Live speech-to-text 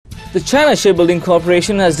The China Shipbuilding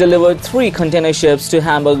Corporation has delivered 3 container ships to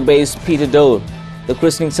Hamburg-based Peter Dohle. The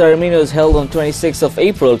christening ceremony was held on 26th of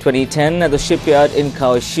April 2010 at the shipyard in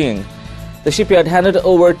Kaohsiung. The shipyard handed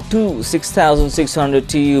over 2 6,600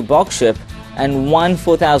 TEU box ship and 1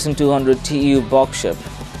 4,200 TEU box ship.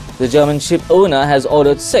 The German ship owner has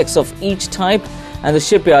ordered 6 of each type, and the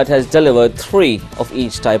shipyard has delivered 3 of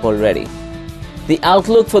each type already. The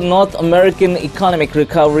outlook for North American economic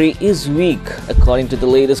recovery is weak, according to the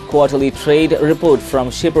latest quarterly trade report from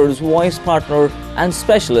Shippers Voice partner and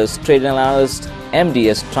specialist trade analyst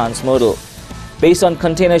MDS Transmodal. Based on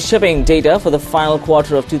container shipping data for the final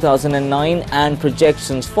quarter of 2009 and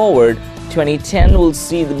projections forward, 2010 will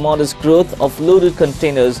see the modest growth of loaded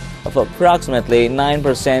containers of approximately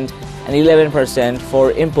 9% and 11%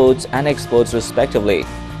 for imports and exports respectively.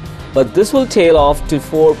 But this will tail off to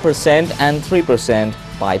 4% and 3%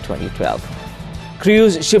 by 2012.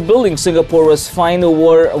 Kreuz Shipbuilding Singapore was fined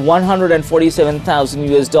over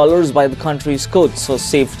 $147,000 by the country's courts for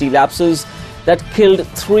safety lapses that killed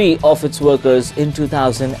 3 of its workers in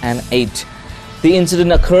 2008. The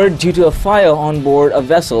incident occurred due to a fire on board a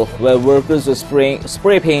vessel where workers were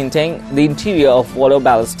spray painting the interior of water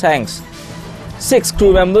ballast tanks. 6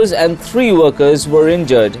 crew members and 3 workers were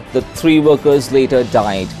injured. The 3 workers later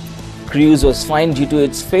died. Kreuz was fined due to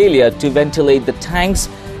its failure to ventilate the tanks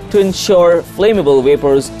to ensure flammable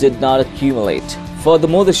vapors did not accumulate.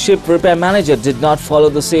 Furthermore, the ship repair manager did not follow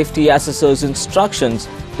the safety assessor's instructions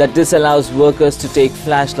that disallows workers to take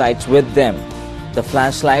flashlights with them. The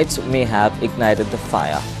flashlights may have ignited the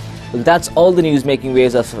fire. Well, that's all the news making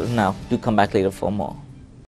waves as of now. Do come back later for more.